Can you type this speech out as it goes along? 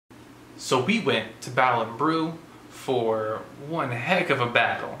So we went to Battle Brew for one heck of a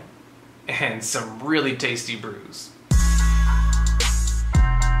battle and some really tasty brews.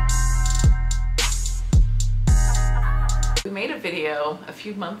 We made a video a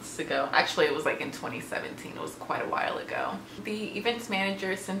few months ago. Actually, it was like in 2017. It was quite a while ago. The events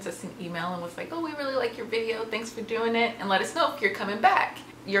manager sent us an email and was like, oh, we really like your video. Thanks for doing it. And let us know if you're coming back.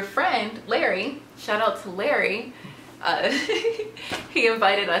 Your friend, Larry, shout out to Larry, he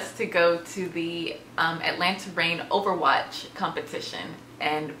invited us to go to the Atlanta Rain Overwatch competition.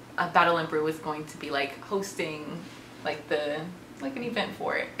 And Battle Brew was going to be like hosting like an event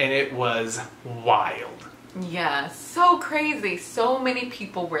for it. And it was wild. Yeah, so crazy. So many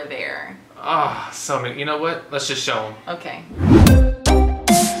people were there. Ah, oh, so many. You know what? Let's just show them. Okay.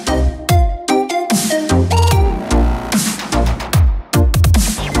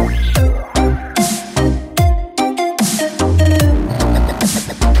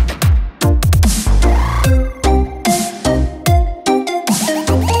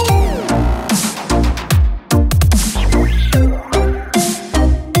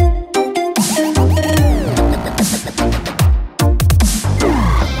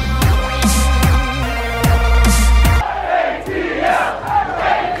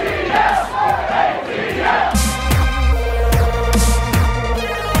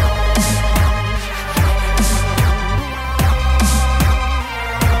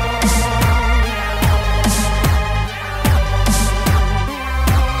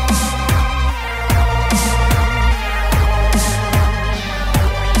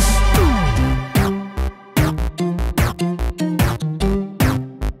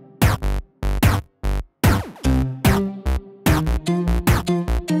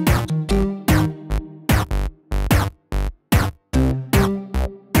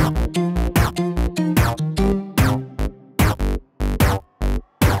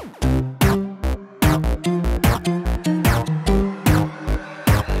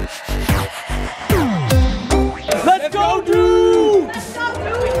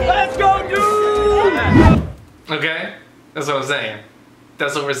 Okay? That's what I'm saying.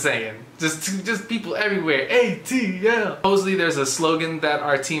 That's what we're saying. Just people everywhere. ATL. Supposedly there's a slogan that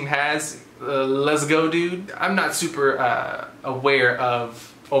our team has. Let's go, dude. I'm not super aware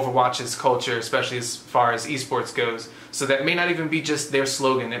of Overwatch's culture, especially as far as esports goes. So that may not even be just their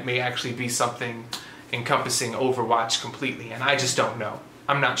slogan. It may actually be something encompassing Overwatch completely, and I just don't know.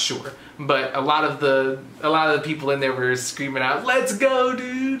 I'm not sure. But a lot of the people in there were screaming out, "Let's go,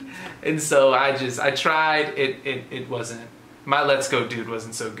 dude!" And so I tried. It wasn't, my "Let's go, dude"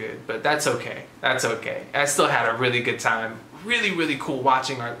 wasn't so good, but that's okay. That's okay. I still had a really good time. Really cool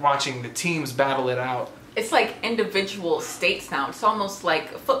watching the teams battle it out. It's like individual states now. It's almost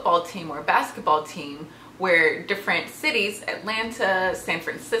like a football team or a basketball team where different cities, Atlanta, San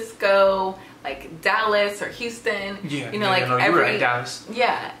Francisco, like Dallas or Houston, yeah, you know, like every, you're right, Dallas.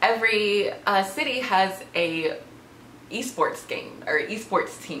 Yeah, every city has a esports game or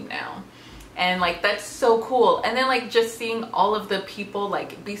esports team now. And like that's so cool. And then like just seeing all of the people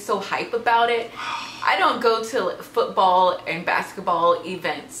like be so hype about it. I don't go to football and basketball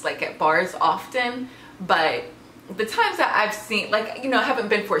events like at bars often, but the times that I've seen, like, you know, I haven't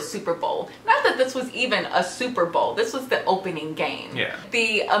been for a Super Bowl. Not that this was even a Super Bowl. This was the opening game. Yeah.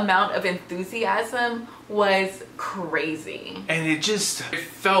 The amount of enthusiasm was crazy. And it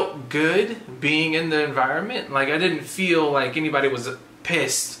felt good being in the environment. Like I didn't feel like anybody was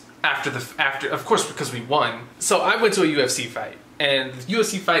pissed after, of course, because we won. So I went to a UFC fight. And the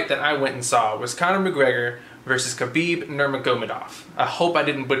UFC fight that I went and saw was Conor McGregor versus Khabib Nurmagomedov. I hope I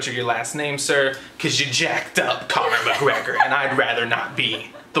didn't butcher your last name, sir, because you jacked up Conor McGregor, and I'd rather not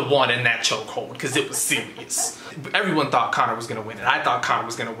be the one in that chokehold, because it was serious. Everyone thought Conor was going to win it. I thought Conor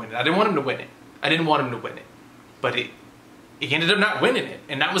was going to win it. I didn't want him to win it. I didn't want him to win it. But he ended up not winning it,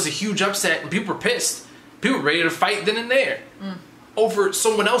 and that was a huge upset, and people were pissed. People were ready to fight then and there over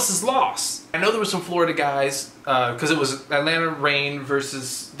someone else's loss. I know there were some Florida guys, because it was Atlanta Rain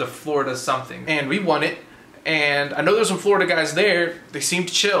versus the Florida something, and we won it. And I know there's some Florida guys there. They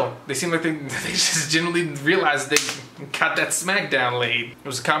seemed chill. They seemed like they just genuinely realized they got that smackdown laid. It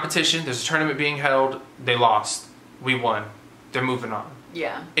was a competition. There's a tournament being held. They lost. We won. They're moving on.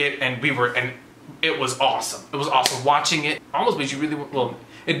 Yeah. And it was awesome. It was awesome watching it. Almost made you really, well,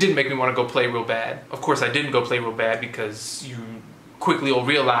 it did make me want to go play real bad. Of course, I didn't go play real bad because you quickly will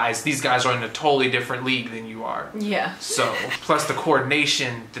realize these guys are in a totally different league than you are. Yeah. So, plus the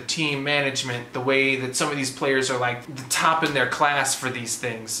coordination, the team management, the way that some of these players are like the top in their class for these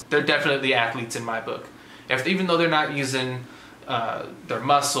things. They're definitely athletes in my book. Even though they're not using their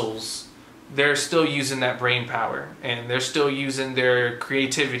muscles they're still using that brain power, and they're still using their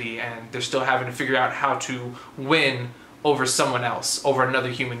creativity, and they're still having to figure out how to win over someone else, over another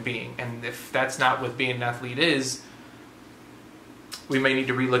human being. And if that's not what being an athlete is, we may need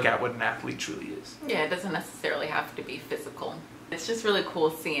to relook at what an athlete truly is. Yeah, it doesn't necessarily have to be physical. It's just really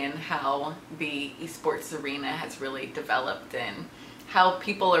cool seeing how the esports arena has really developed and how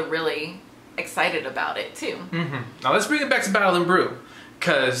people are really excited about it too. Now let's bring it back to Battle Brew,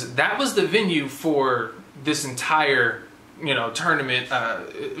 because that was the venue for this entire, you know, tournament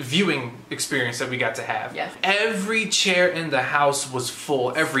viewing experience that we got to have. Yes. Every chair in the house was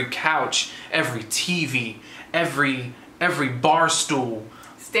full. Every couch, every TV, every bar stool.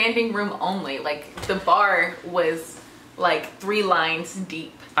 Standing room only. Like the bar was like 3 lines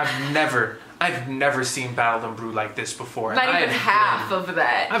deep. I've never seen Battle Brew like this before. Not even half of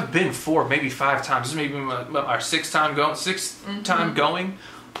that. I've been 4, maybe 5 times. This may be our 6th time going.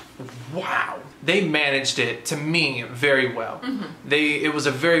 Wow. They managed it, to me, very well. It was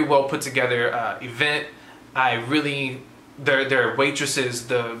a very well put together event. Their waitresses,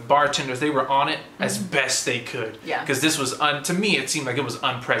 the bartenders, they were on it as best they could. Yeah. Because this was, to me, it seemed like it was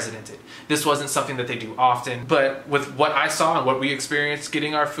unprecedented. This wasn't something that they do often. But with what I saw and what we experienced,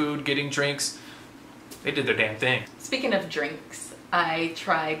 getting our food, getting drinks, they did their damn thing. Speaking of drinks, I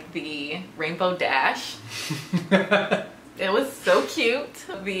tried the Rainbow Dash. It was so cute.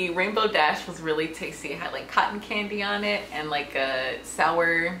 The Rainbow Dash was really tasty. It had like cotton candy on it and like a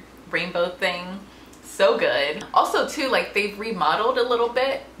sour rainbow thing. So good. Also too, like they've remodeled a little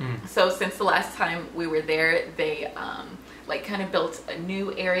bit. So since the last time we were there, they like kind of built a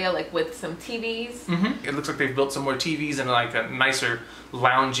new area like with some TVs. It looks like they've built some more TVs and like a nicer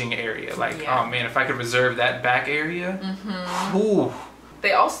lounging area. Like, oh man, if I could reserve that back area. Ooh.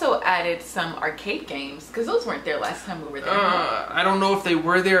 They also added some arcade games because those weren't there last time we were there. I don't know if they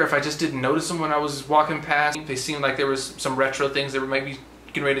were there, if I just didn't notice them when I was walking past. They seemed like there was some retro things they were maybe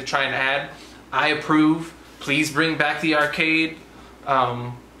getting ready to try and add. I approve. Please bring back the arcade.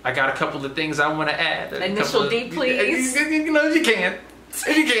 I got a couple of things I want to add. Initial D, please. You know, if you can.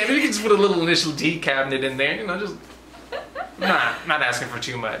 If you can just put a little initial D cabinet in there. You know, just not asking for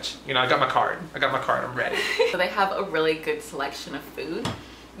too much. You know, I got my card. I'm ready. So they have a really good selection of food.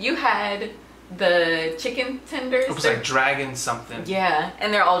 You had the chicken tenders. It was like dragon something. Yeah,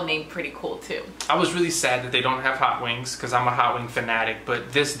 and they're all named pretty cool too. I was really sad that they don't have hot wings because I'm a hot wing fanatic,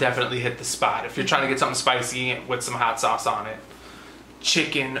 but this definitely hit the spot. If you're trying to get something spicy with some hot sauce on it,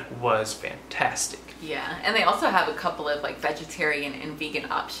 chicken was fantastic. Yeah, and they also have a couple of like vegetarian and vegan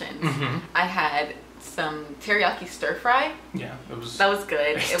options. I had some teriyaki stir-fry. Yeah, that was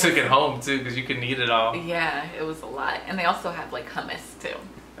good. I took it home too because you couldn't eat it all. Yeah, it was a lot. And they also have like hummus too.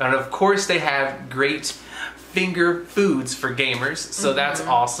 And of course they have great finger foods for gamers, so that's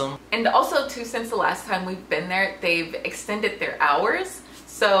awesome. And also too, since the last time we've been there, they've extended their hours.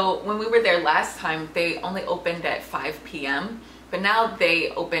 So when we were there last time, they only opened at 5 p.m. But now they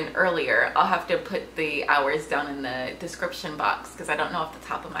open earlier. I'll have to put the hours down in the description box because I don't know off the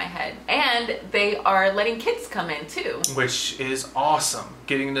top of my head. And they are letting kids come in too. Which is awesome.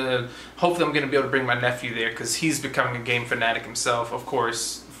 Hopefully I'm going to be able to bring my nephew there because he's becoming a game fanatic himself. Of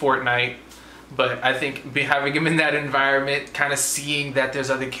course, Fortnite. But I think having him in that environment, kind of seeing that there's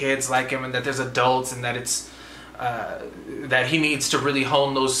other kids like him and that there's adults and that it's that he needs to really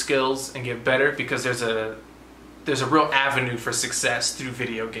hone those skills and get better because there's a real avenue for success through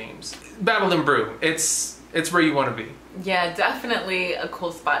video games. Battle Brew, it's where you want to be. Yeah, definitely a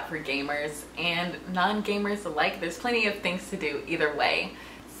cool spot for gamers and non-gamers alike. There's plenty of things to do either way.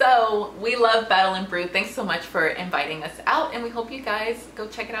 So we love Battle Brew. Thanks so much for inviting us out, and we hope you guys go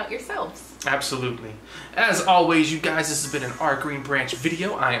check it out yourselves. Absolutely. As always, you guys, this has been an Our Green Branch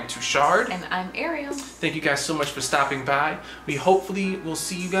video. I am Tues-Fri. And I'm Ariel. Thank you guys so much for stopping by. We hopefully will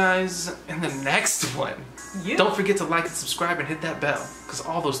see you guys in the next one. Yeah. Don't forget to like and subscribe and hit that bell, because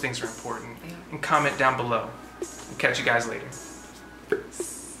all those things are important. And comment down below. We'll catch you guys later.